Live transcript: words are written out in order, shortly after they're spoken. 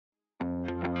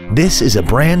This is a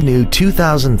brand new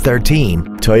 2013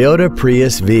 Toyota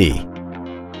Prius V.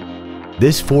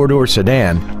 This four-door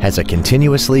sedan has a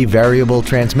continuously variable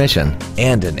transmission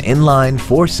and an inline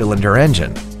four-cylinder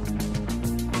engine.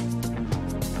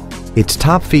 Its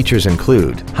top features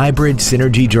include hybrid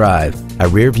Synergy drive, a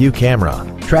rear-view camera,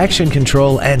 traction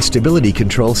control and stability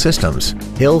control systems,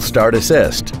 hill start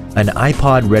assist, an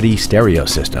iPod-ready stereo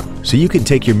system so you can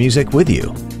take your music with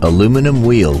you, aluminum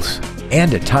wheels,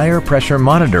 and a tire pressure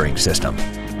monitoring system.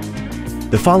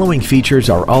 The following features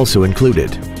are also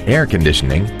included: air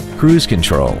conditioning, cruise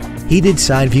control, heated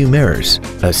side view mirrors,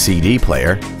 a CD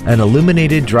player, an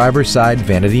illuminated driver's side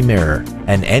vanity mirror,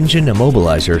 an engine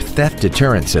immobilizer theft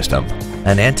deterrent system,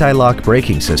 an anti-lock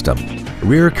braking system,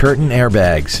 rear curtain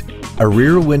airbags, a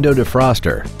rear window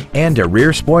defroster, and a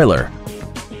rear spoiler.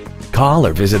 Call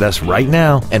or visit us right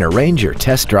now and arrange your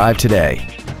test drive today.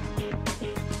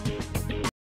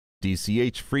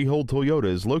 DCH Freehold Toyota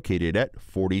is located at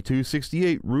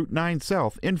 4268 Route 9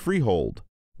 South in Freehold.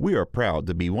 We are proud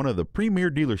to be one of the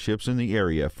premier dealerships in the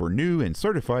area for new and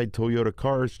certified Toyota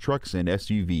cars, trucks, and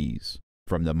SUVs.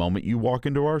 From the moment you walk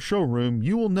into our showroom,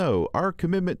 you will know our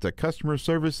commitment to customer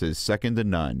service is second to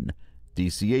none.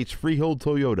 DCH Freehold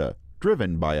Toyota,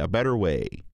 driven by a better way.